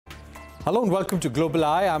Hello and welcome to Global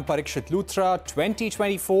Eye. I'm Parikshit Luthra.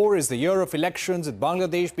 2024 is the year of elections, with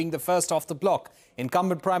Bangladesh being the first off the block.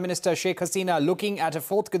 Incumbent Prime Minister Sheikh Hasina looking at a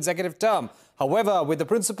fourth consecutive term. However, with the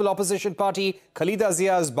principal opposition party, Khaleda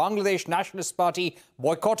Zia's Bangladesh Nationalist Party,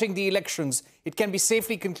 boycotting the elections, it can be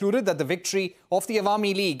safely concluded that the victory of the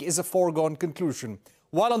Awami League is a foregone conclusion.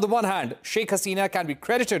 While on the one hand, Sheikh Hasina can be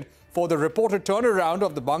credited for the reported turnaround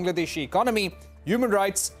of the Bangladeshi economy, human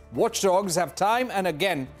rights watchdogs have time and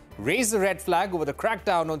again raised the red flag over the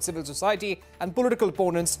crackdown on civil society and political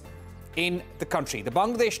opponents in the country. The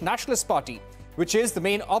Bangladesh Nationalist Party, which is the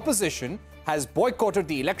main opposition, has boycotted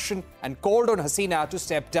the election and called on Hasina to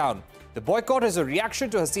step down. The boycott is a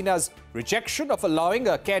reaction to Hasina's rejection of allowing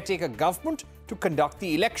a caretaker government to conduct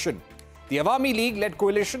the election. The Awami League-led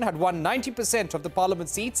coalition had won 90% of the parliament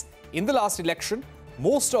seats in the last election.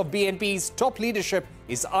 Most of BNP's top leadership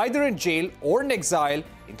is either in jail or in exile,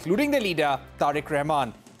 including their leader, Tariq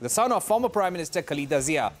Rahman, the son of former Prime Minister Khaleda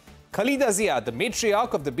Zia. Khaleda Zia, the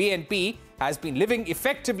matriarch of the BNP, has been living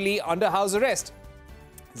effectively under house arrest.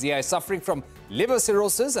 Zia is suffering from liver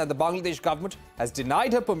cirrhosis and the Bangladesh government has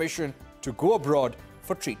denied her permission to go abroad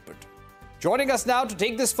for treatment. Joining us now to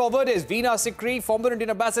take this forward is Veena Sikri, former Indian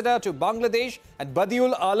ambassador to Bangladesh, and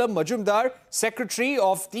Badiul Majumdar, Secretary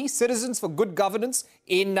of the Citizens for Good Governance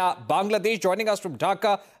in Bangladesh, joining us from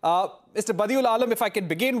Dhaka. Mr. Badiul Alam, if I can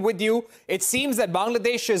begin with you, it seems that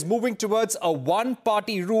Bangladesh is moving towards a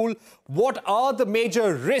one-party rule. What are the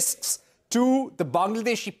major risks to the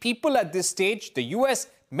Bangladeshi people at this stage? The US,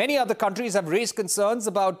 many other countries have raised concerns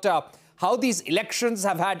about how these elections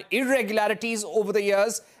have had irregularities over the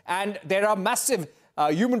years, and there are massive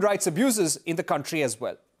human rights abuses in the country as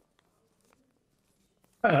well.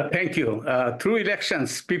 Thank you. Through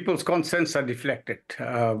elections, people's consents are reflected.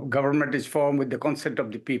 Government is formed with the consent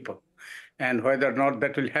of the people. And whether or not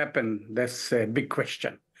that will happen, that's a big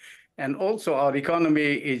question. And also, our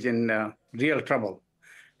economy is in real trouble.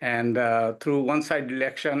 And through one-sided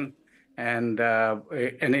election and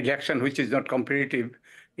an election which is not competitive,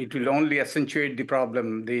 it will only accentuate the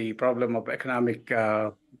problem of economic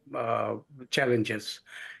challenges.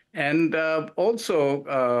 And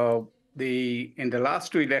also, in the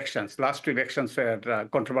last two elections were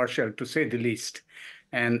controversial, to say the least.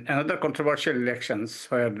 And another controversial elections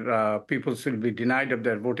where people will be denied of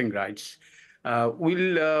their voting rights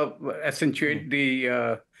will accentuate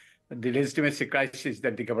the legitimacy crisis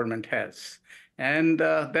that the government has. And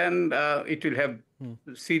then it will have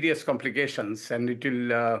serious complications, and it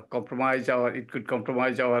will compromise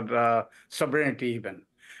our sovereignty even.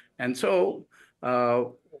 And so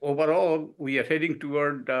overall, we are heading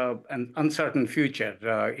toward an uncertain future.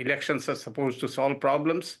 Elections are supposed to solve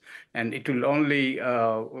problems, and it will only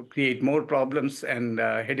create more problems, and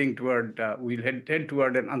we'll head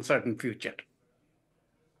toward an uncertain future.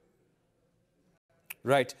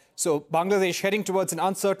 Right. So Bangladesh heading towards an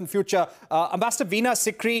uncertain future. Ambassador Veena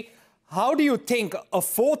Sikri, how do you think a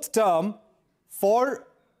fourth term for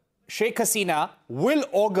Sheikh Hasina will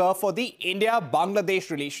augur for the India-Bangladesh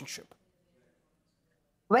relationship?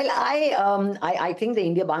 Well, I think the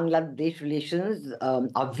India-Bangladesh relations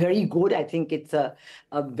are very good. I think it's a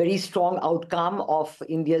very strong outcome of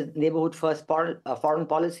India's neighborhood first foreign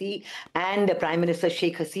policy and Prime Minister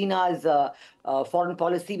Sheikh Hasina's foreign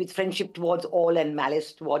policy with friendship towards all and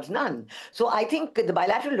malice towards none. So I think the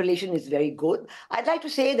bilateral relation is very good. I'd like to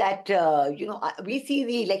say that, we see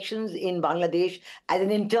the elections in Bangladesh as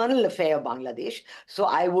an internal affair of Bangladesh. So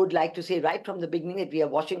I would like to say right from the beginning that we are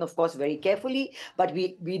watching, of course, very carefully, but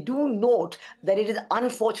we do note that it is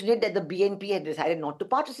unfortunate that the BNP had decided not to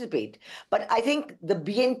participate. But I think the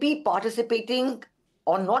BNP participating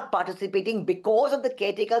or not participating because of the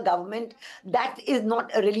caretaker government, that is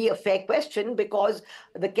not really a fair question, because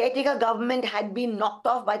the caretaker government had been knocked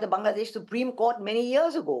off by the Bangladesh Supreme Court many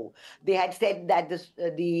years ago. They had said that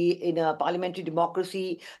in a parliamentary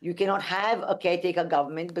democracy, you cannot have a caretaker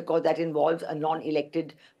government because that involves a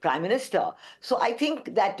non-elected prime minister. So I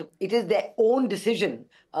think that it is their own decision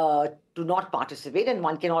to not participate, and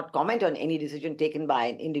one cannot comment on any decision taken by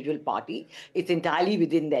an individual party. It's entirely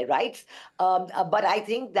within their rights. But I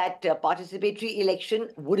think that participatory election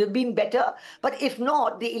would have been better. But if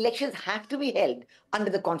not, the elections have to be held under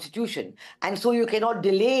the Constitution. And so you cannot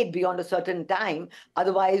delay it beyond a certain time.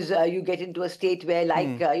 Otherwise, you get into a state where,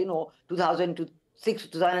 like,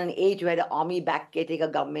 2008, you had an army-backed caretaker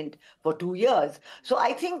government for 2 years. So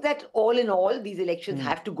I think that all in all, these elections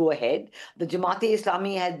have to go ahead. The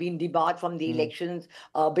Jamaat-e-Islami has been debarred from the elections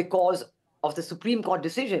because of the Supreme Court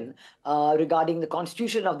decision regarding the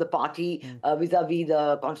constitution of the party vis-a-vis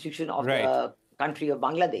the constitution of the country of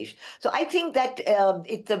Bangladesh. So I think that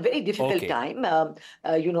it's a very difficult time.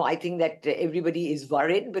 I think that everybody is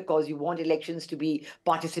worried because you want elections to be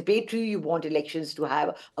participatory, you want elections to have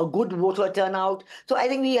a good voter turnout. So I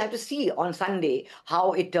think we have to see on Sunday how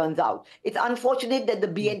it turns out. It's unfortunate that the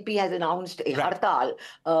BNP has announced a hartal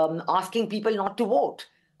asking people not to vote.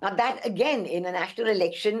 Now that, again, in a national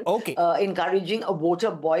election, encouraging a voter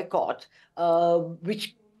boycott,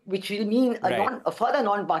 which will mean a further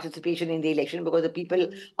non-participation in the election because the people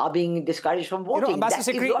are being discouraged from voting. Ambassador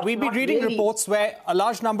Sikri, we've been reading reports where a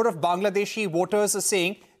large number of Bangladeshi voters are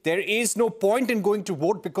saying there is no point in going to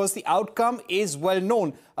vote because the outcome is well known.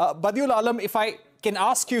 Badiul Alam, if I can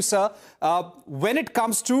ask you, sir, when it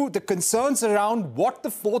comes to the concerns around what the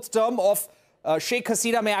fourth term of Sheikh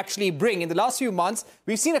Hasina may actually bring. In the last few months,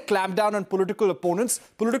 we've seen a clampdown on political opponents.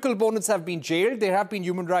 Political opponents have been jailed. There have been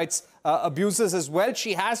human rights abuses as well.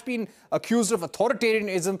 She has been accused of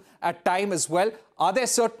authoritarianism at times as well. Are there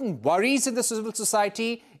certain worries in the civil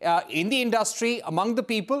society, in the industry, among the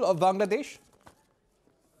people of Bangladesh?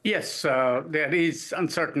 Yes, there is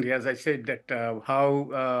uncertainty, as I said, that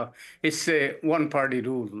how it's a one-party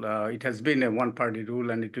rule. It has been a one-party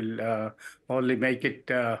rule, and it will only make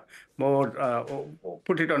it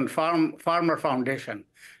put it on farmer foundation.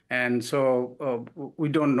 And so we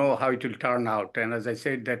don't know how it will turn out. And as I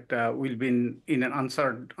said, that we'll be in an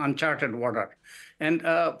uncharted water. And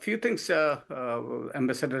a few things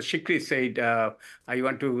Ambassador Sikri said I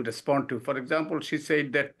want to respond to. For example, she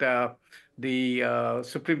said that the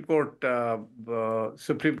Supreme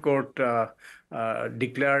Court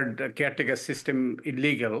declared caretaker system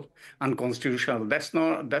illegal, unconstitutional. That's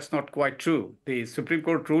not quite true. The Supreme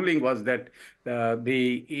Court ruling was that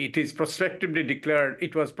it was prospectively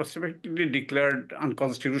declared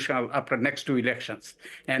unconstitutional after next two elections,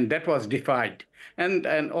 and that was defied.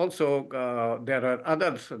 And also there are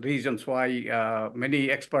other reasons why many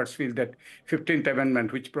experts feel that 15th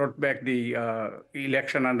Amendment, which brought back the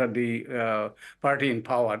election under the party in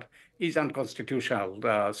power, is unconstitutional.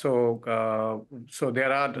 So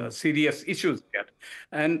there are serious issues there.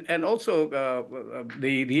 And also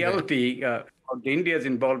the reality of India's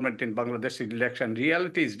involvement in Bangladesh's election,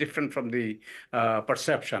 reality is different from the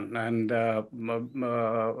perception. And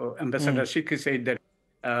Ambassador Sikri said that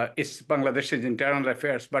it's Bangladesh's internal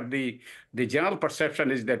affairs, but the general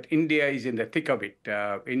perception is that India is in the thick of it.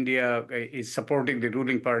 India is supporting the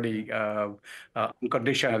ruling party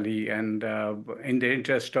unconditionally and in the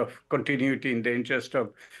interest of continuity, in the interest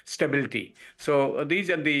of stability. So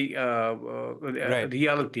these are the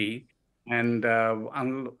reality, and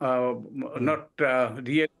not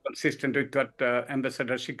really consistent with what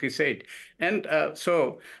Ambassador Sikri said. And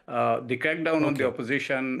so the crackdown on the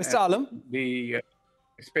opposition, Mr. Alam, the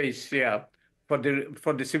space, for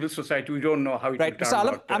the civil society, we don't know how it will turn Mr.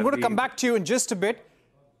 Alam, out. I'm going to come back to you in just a bit.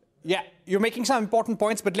 Yeah, you're making some important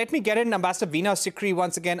points, but let me get in Ambassador Veena Sikri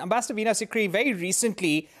once again. Ambassador Veena Sikri, very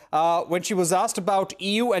recently, when she was asked about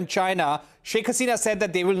EU and China, Sheikh Hasina said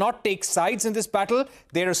that they will not take sides in this battle.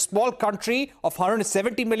 They're a small country of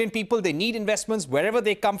 170 million people. They need investments wherever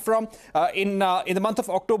they come from. In the month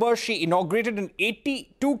of October, she inaugurated an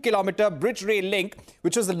 82-kilometer bridge rail link,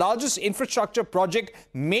 which was the largest infrastructure project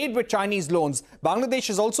made with Chinese loans.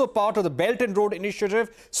 Bangladesh is also part of the Belt and Road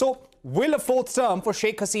Initiative. So will a fourth term for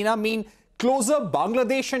Sheikh Hasina mean closer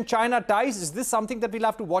Bangladesh and China ties? Is this something that we'll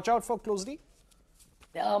have to watch out for closely?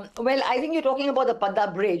 Well, I think you're talking about the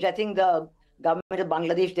Padda Bridge. I think the government of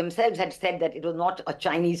Bangladesh themselves had said that it was not a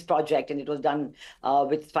Chinese project and it was done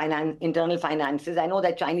with internal finances. I know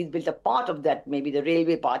that Chinese built a part of that, maybe the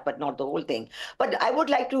railway part, but not the whole thing. But I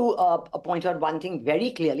would like to point out one thing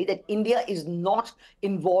very clearly, that India is not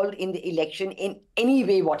involved in the election in any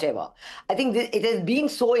way whatever. I think it has been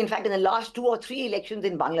so. In fact, in the last 2 or 3 elections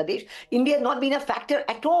in Bangladesh, India has not been a factor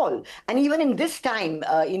at all. And even in this time,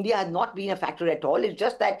 India has not been a factor at all. It's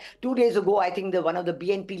just that 2 days ago, I think one of the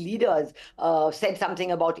BNP leaders said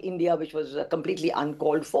something about India, which was completely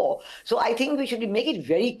uncalled for. So I think we should make it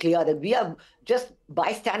very clear that we are just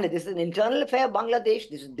bystanders. This is an internal affair of Bangladesh.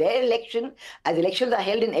 This is their election, as elections are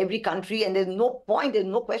held in every country, and there's no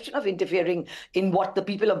question of interfering in what the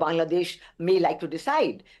people of Bangladesh may like to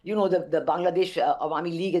decide. You know, the Bangladesh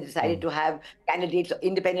Awami League has decided to have candidates,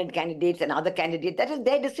 independent candidates and other candidates. That is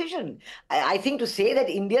their decision. I think to say that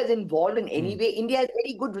India is involved in any way, India has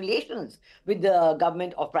very good relations with the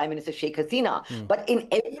government of Prime Minister Sheikh Hasina. But in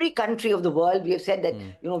every country of the world, we have said that,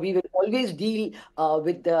 we will always deal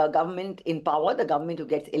with the government in power, the government who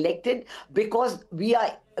gets elected, because we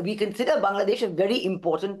consider Bangladesh a very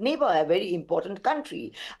important neighbor, a very important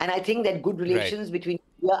country. And I think that good relations between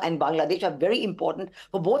India and Bangladesh are very important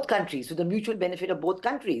for both countries, to the mutual benefit of both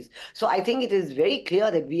countries. So I think it is very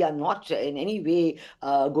clear that we are not in any way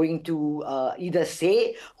going to either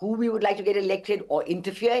say who we would like to get elected or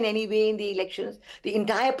interfere in any way in the elections. The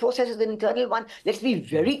entire process is an internal one. Let's be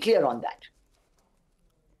very clear on that.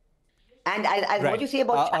 And what you say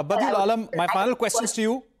about Badiul Alam, my final questions to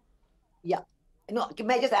you. Yeah. No,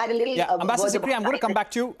 can I just add a little? Yeah, Ambassador Sikri, I'm going to come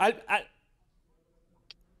back to you.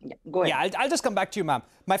 Yeah, go ahead. Yeah, I'll just come back to you, ma'am.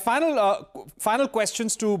 My final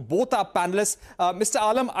questions to both our panelists. Mr.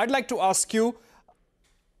 Alam, I'd like to ask you,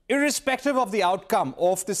 irrespective of the outcome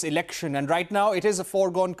of this election, and right now it is a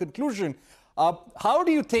foregone conclusion, how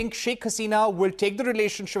do you think Sheikh Hasina will take the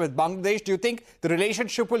relationship with Bangladesh? Do you think the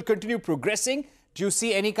relationship will continue progressing? Do you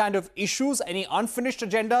see any kind of issues, any unfinished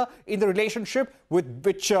agenda in the relationship with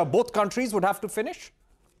which both countries would have to finish?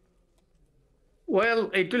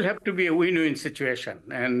 Well, it will have to be a win-win situation.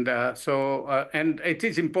 And and it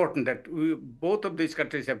is important that both of these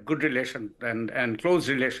countries have good relation and close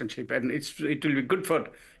relationship. And it will be good for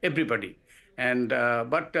everybody. And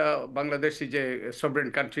but Bangladesh is a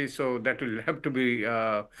sovereign country, so that will have to be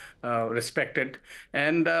respected.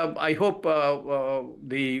 And I hope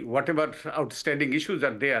whatever outstanding issues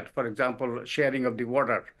are there, for example, sharing of the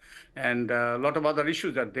water, and a lot of other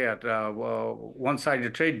issues are there,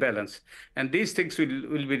 one-sided trade balance. And these things will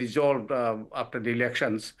be resolved after the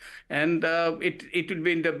elections. And it will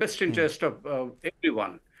be in the best interest of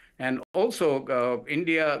everyone. And also,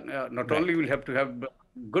 India not only will have to have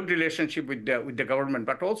good relationship with the government,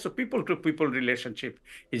 but also people-to-people relationship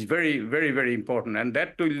is very, very, very important, and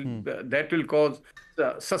that will cause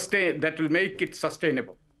that will make it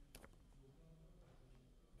sustainable.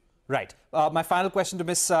 Right. My final question to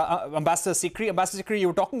Ms. Ambassador Sikri. Ambassador Sikri, you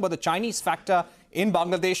were talking about the Chinese factor in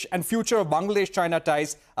Bangladesh and future of Bangladesh-China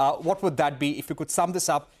ties. What would that be? If you could sum this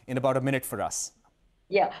up in about a minute for us.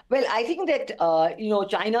 Yeah, well, I think that,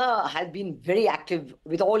 China has been very active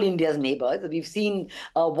with all India's neighbors. We've seen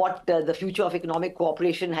what the future of economic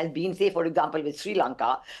cooperation has been, say, for example, with Sri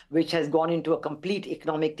Lanka, which has gone into a complete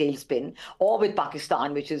economic tailspin, or with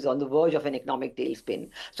Pakistan, which is on the verge of an economic tailspin.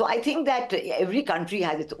 So I think that every country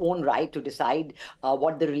has its own right to decide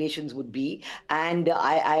what the relations would be. And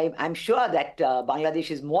I'm sure that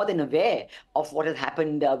Bangladesh is more than aware of what has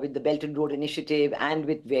happened with the Belt and Road Initiative and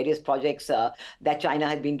with various projects that China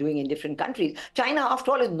has been doing in different countries. China, after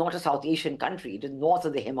all, is not a South Asian country. It is north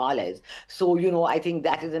of the Himalayas. So, I think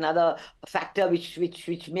that is another factor which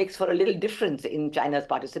makes for a little difference in China's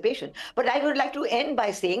participation. But I would like to end by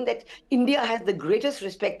saying that India has the greatest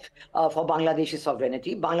respect for Bangladesh's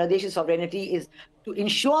sovereignty. Bangladesh's sovereignty is to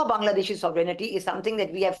ensure Bangladesh's sovereignty is something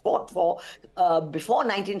that we have fought for before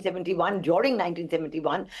 1971, during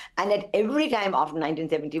 1971, and at every time after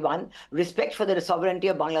 1971, respect for the sovereignty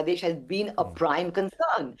of Bangladesh has been a prime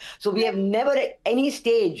concern. So we have never at any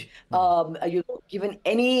stage, given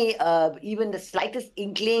any, even the slightest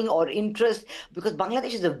inkling or interest, because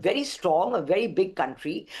Bangladesh is a very strong, a very big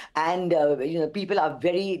country, and people are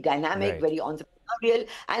very dynamic, very entrepreneurial.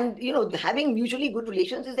 And having mutually good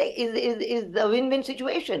relations is a win-win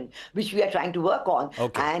situation, which we are trying to work on.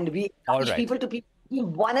 Okay. And we encourage people to give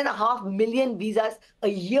 1.5 million visas a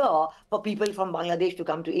year for people from Bangladesh to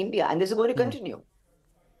come to India, and this is going to continue.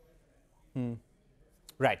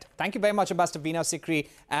 Right. Thank you very much, Ambassador Veena Sikri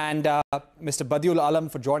and Mr. Badiul Alam,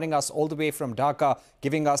 for joining us all the way from Dhaka,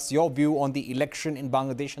 giving us your view on the election in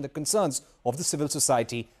Bangladesh and the concerns of the civil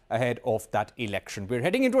society ahead of that election. We're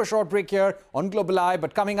heading into a short break here on Global Eye,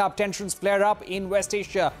 but coming up, tensions flare up in West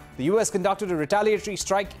Asia. The US conducted a retaliatory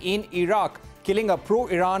strike in Iraq, killing a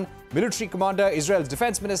pro-Iran military commander. Israel's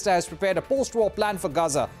defense minister has prepared a post-war plan for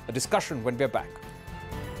Gaza. A discussion when we're back.